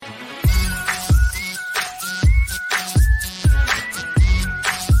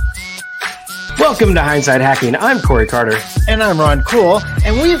Welcome to Hindsight Hacking. I'm Corey Carter. And I'm Ron Cool,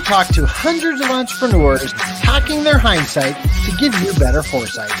 and we've talked to hundreds of entrepreneurs hacking their hindsight to give you better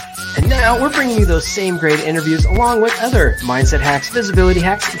foresight. And now we're bringing you those same great interviews along with other mindset hacks, visibility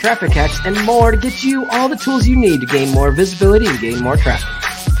hacks, and traffic hacks, and more to get you all the tools you need to gain more visibility and gain more traffic.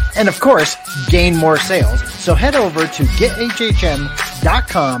 And of course, gain more sales. So head over to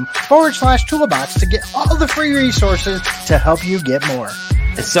gethhm.com/toolbox to get all the free resources to help you get more.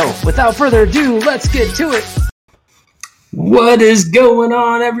 And so, without further ado, let's get to it. What is going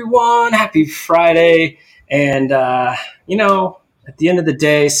on, everyone? Happy Friday. And, at the end of the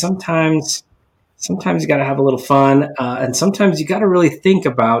day, sometimes you got to have a little fun. And sometimes you got to really think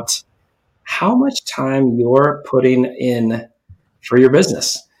about how much time you're putting in for your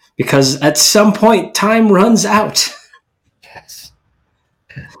business. Because at some point, time runs out. Yes.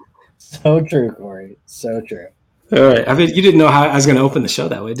 So true, Corey. So true. All right. I mean, you didn't know how I was going to open the show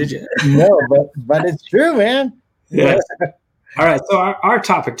that way, did you? No, but it's true, man. Yeah. All right. So our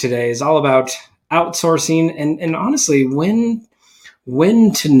topic today is all about outsourcing and honestly, when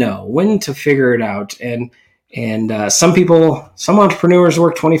to know, when to figure it out. And some entrepreneurs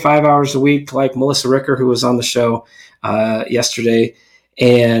work 25 hours a week, like Melissa Ricker, who was on the show yesterday.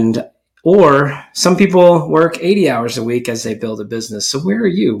 Or some people work 80 hours a week as they build a business. So where are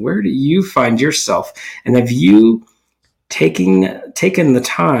you? Where do you find yourself? And have you taken the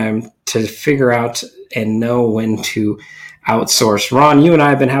time to figure out and know when to outsource? Ron, you and I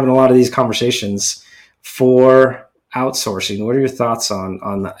have been having a lot of these conversations for outsourcing. What are your thoughts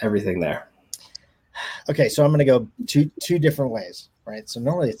on everything there? Okay, so I'm going to go two different ways, right? So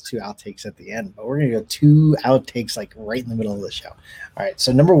normally it's two outtakes at the end, but we're going to go two outtakes like right in the middle of the show. All right,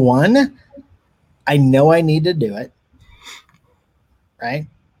 so number one, I know I need to do it, right?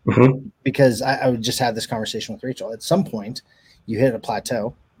 Mm-hmm. Because I would just have this conversation with Rachel. At some point, you hit a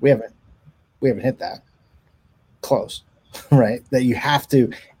plateau. We haven't hit that. Close, right? That you have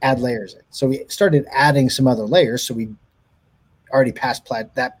to add layers in. So we started adding some other layers. So we already passed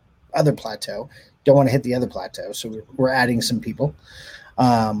that other plateau. Don't want to hit the other plateau. So we're adding some people.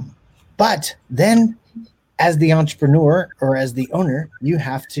 But then as the entrepreneur or as the owner, you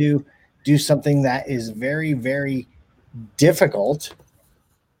have to do something that is very, very difficult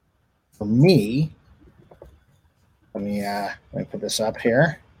for me. Let me put this up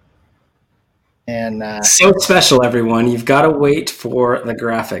here. And so special, everyone. You've got to wait for the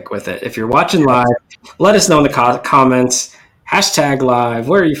graphic with it. If you're watching live, let us know in the comments. #live.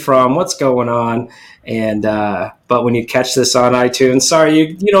 Where are you from? What's going on? And but when you catch this on iTunes,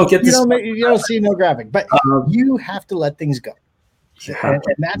 sorry, you don't get this. You don't see no graphic, but you have to let things go. And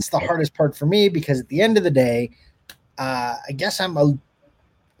that's the hardest part for me because at the end of the day, I guess I'm a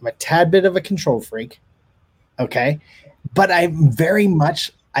tad bit of a control freak. Okay. But I like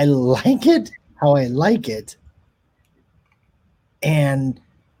it how I like it. And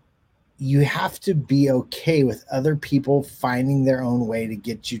you have to be okay with other people finding their own way to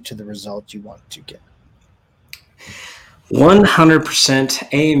get you to the result you want to get.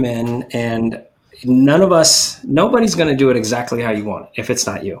 100% amen. And nobody's going to do it exactly how you want it if it's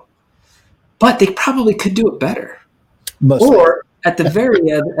not you. But they probably could do it better. Or at the very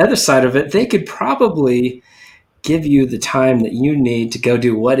other side of it, they could probably give you the time that you need to go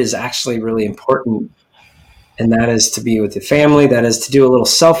do what is actually really important. And that is to be with your family. That is to do a little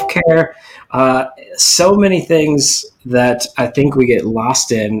self-care. So many things that I think we get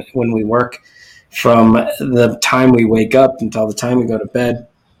lost in when we work from the time we wake up until the time we go to bed.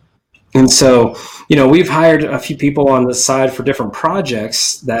 And so, we've hired a few people on the side for different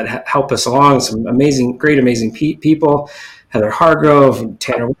projects that help us along. Some amazing people. Heather Hargrove and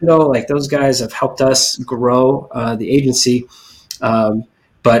Tanner Wendell, like those guys have helped us grow the agency.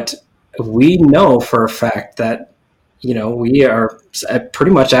 But we know for a fact that, we are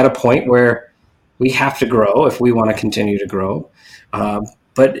pretty much at a point where we have to grow if we want to continue to grow.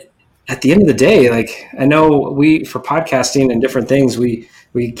 But at the end of the day, like I know for podcasting and different things, we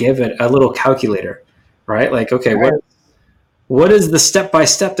give it a little calculator, right? Like, okay, what is the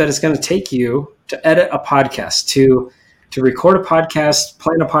step-by-step that it's going to take you to edit a podcast, to record a podcast,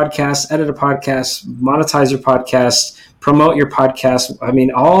 plan a podcast, edit a podcast, monetize your podcast, promote your podcast. I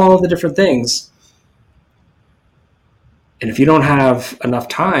mean, all the different things. And if you don't have enough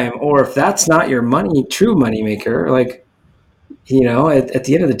time, or if that's not your true money maker, like, at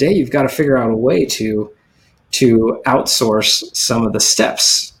the end of the day, you've got to figure out a way to outsource some of the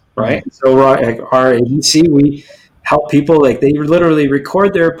steps, right? So our agency, we help people, like they literally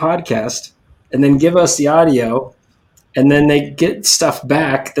record their podcast and then give us the audio, and then they get stuff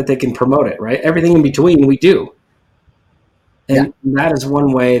back that they can promote it, right? Everything in between we do. And that is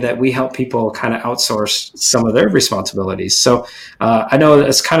one way that we help people kind of outsource some of their responsibilities. So I know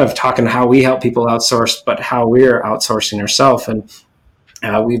it's kind of talking how we help people outsource, but how we're outsourcing ourselves.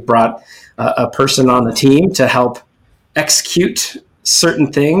 And we've brought a person on the team to help execute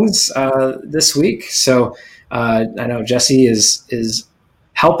certain things this week. So I know Jesse is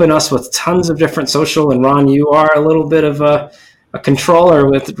helping us with tons of different social, and Ron, you are a little bit of a controller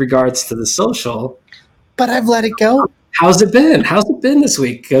with regards to the social. But I've let it go. How's it been? How's it been this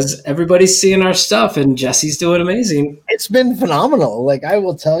week? Because everybody's seeing our stuff, and Jesse's doing amazing. It's been phenomenal. Like, I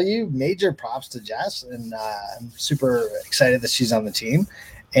will tell you, major props to Jess, and I'm super excited that she's on the team.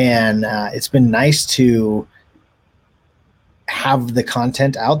 And it's been nice to have the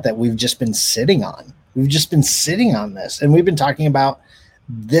content out that we've just been sitting on. We've just been sitting on this, and we've been talking about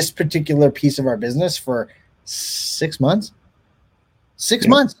this particular piece of our business for 6 months. 6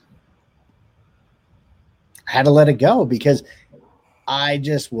 months. I had to let it go because I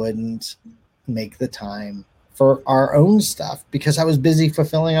just wouldn't make the time for our own stuff because I was busy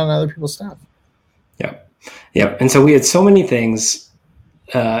fulfilling on other people's stuff. Yeah. And so we had so many things,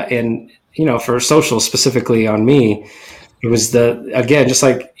 and for social, specifically on me, it was again, just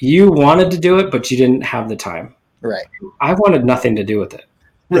like you wanted to do it, but you didn't have the time. Right. I wanted nothing to do with it.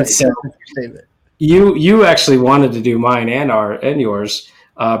 Right. So you actually wanted to do mine and yours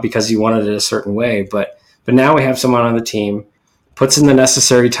because you wanted it a certain way, but now we have someone on the team puts in the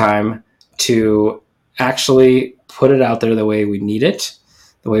necessary time to actually put it out there the way we need it,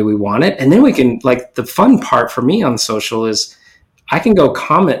 the way we want it. And then we can, like, the fun part for me on social is I can go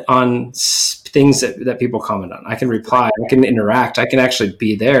comment on things that people comment on. I can reply, I can interact, I can actually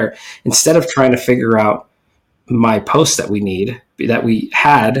be there instead of trying to figure out my post that we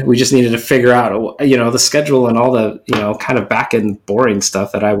just needed to figure out, the schedule and all the, kind of back end boring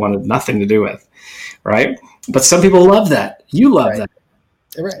stuff that I wanted nothing to do with. Right. But some people love that. You love that.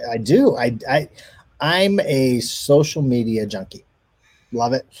 Right. I do. I'm a social media junkie.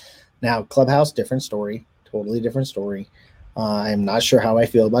 Love it. Now, Clubhouse, different story, totally different story. I'm not sure how I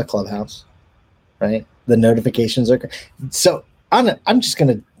feel about Clubhouse. Right. The notifications are so I'm just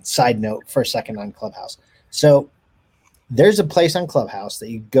going to side note for a second on Clubhouse. So there's a place on Clubhouse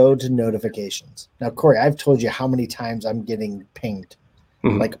that you go to notifications. Now, Corey, I've told you how many times I'm getting pinged,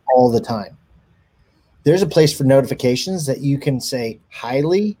 like all the time. There's a place for notifications that you can say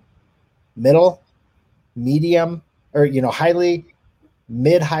highly, middle, medium, or, highly,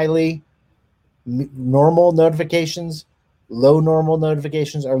 mid-highly, normal notifications, low normal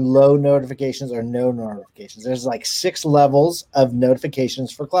notifications, or low notifications, or no notifications. There's like 6 levels of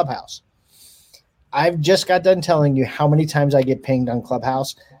notifications for Clubhouse. I've just got done telling you how many times I get pinged on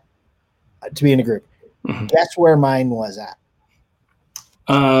Clubhouse to be in a group. Guess where mine was at?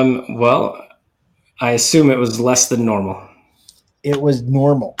 Well, I assume it was less than normal. It was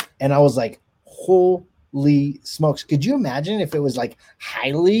normal. And I was like, holy smokes. Could you imagine if it was like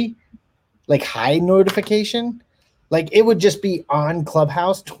highly, like high notification? Like it would just be on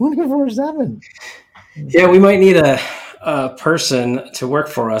Clubhouse 24/7. Yeah, we might need a person to work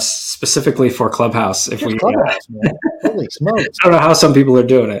for us specifically for Clubhouse. If we Clubhouse, man. Holy smokes. I don't know how some people are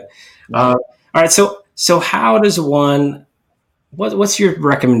doing it. All right. So how does one, what's your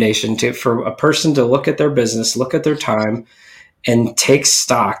recommendation for a person to look at their business, look at their time, and take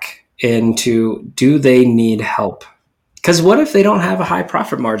stock into, do they need help? Because what if they don't have a high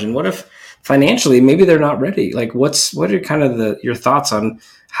profit margin? What if financially maybe they're not ready? Like what are kind of your thoughts on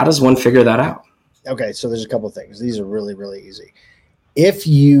how does one figure that out? Okay, so there's a couple of things. These are really, really easy. If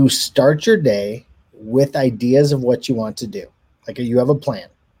you start your day with ideas of what you want to do, like you have a plan,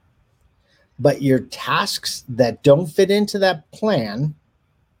 but your tasks that don't fit into that plan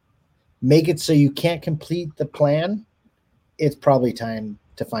make it so you can't complete the plan, it's probably time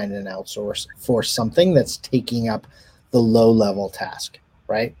to find an outsource for something that's taking up the low-level task,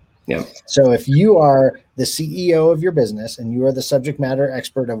 right? Yeah. So if you are the CEO of your business and you are the subject matter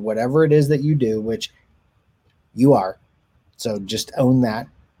expert of whatever it is that you do, which you are, so just own that.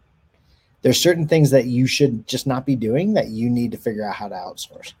 There's certain things that you should just not be doing that you need to figure out how to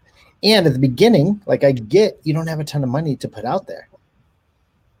outsource. And at the beginning, like I get, you don't have a ton of money to put out there.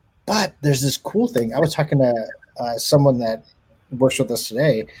 But there's this cool thing. I was talking to someone that works with us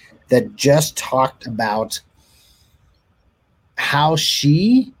today that just talked about how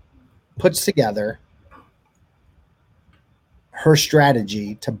she puts together her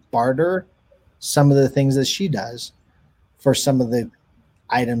strategy to barter some of the things that she does for some of the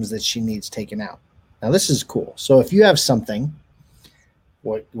items that she needs taken out. Now, this is cool. So if you have something,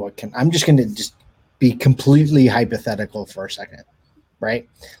 I'm just going to just be completely hypothetical for a second, right?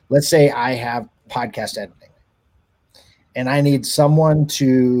 Let's say I have podcast editing and I need someone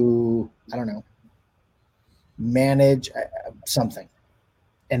to, I don't know, manage something,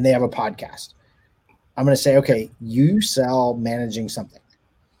 and they have a podcast. I'm going to say, okay, you sell managing something.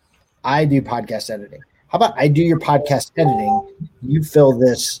 I do podcast editing. How about I do your podcast editing? You fill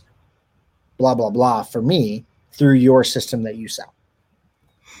this blah, blah, blah for me through your system that you sell.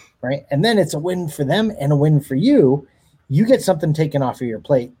 Right. And then it's a win for them and a win for you. You get something taken off of your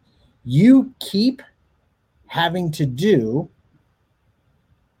plate. You keep having to do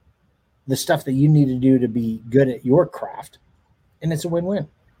the stuff that you need to do to be good at your craft. And it's a win-win.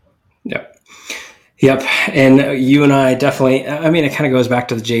 Yep. And you and I definitely, I mean, it kind of goes back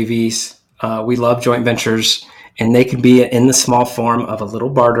to the JVs. We love joint ventures, and they can be in the small form of a little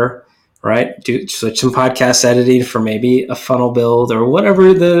barter, right? Switch some podcast editing for maybe a funnel build or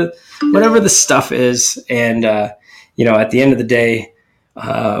whatever the stuff is. And, at the end of the day,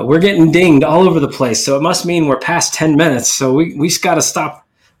 we're getting dinged all over the place. So it must mean we're past 10 minutes. So we just got to stop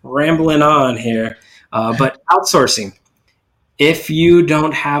rambling on here. But outsourcing, if you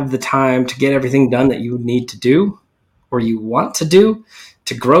don't have the time to get everything done that you need to do or you want to do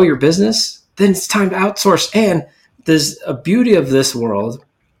to grow your business, then it's time to outsource. And there's a beauty of this world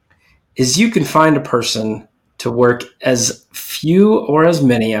is you can find a person to work as few or as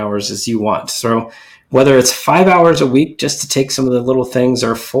many hours as you want. So whether it's 5 hours a week just to take some of the little things,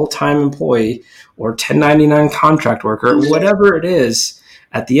 or a full-time employee or 1099 contract worker, whatever it is,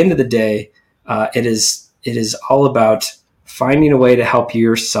 at the end of the day, it is all about finding a way to help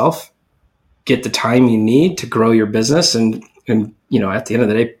yourself get the time you need to grow your business and at the end of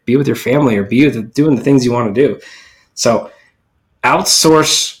the day, be with your family or doing the things you want to do. So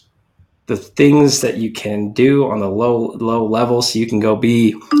outsource the things that you can do on the low level so you can go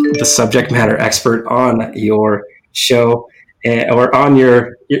be the subject matter expert on your show or on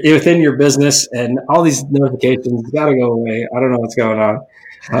within your business, and all these notifications got to go away. I don't know what's going on.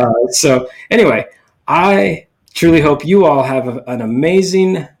 So anyway, I truly hope you all have an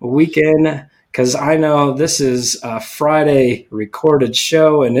amazing weekend, because I know this is a Friday recorded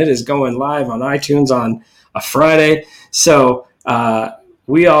show and it is going live on iTunes on a Friday. So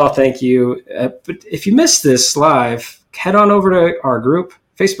we all thank you. But if you missed this live, head on over to our group,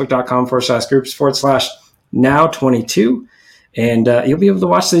 facebook.com/groups/now22. And you'll be able to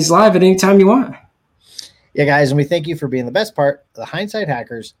watch these live at any time you want. Yeah, guys. And we thank you for being the best part of the Hindsight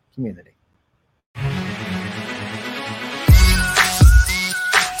Hackers community.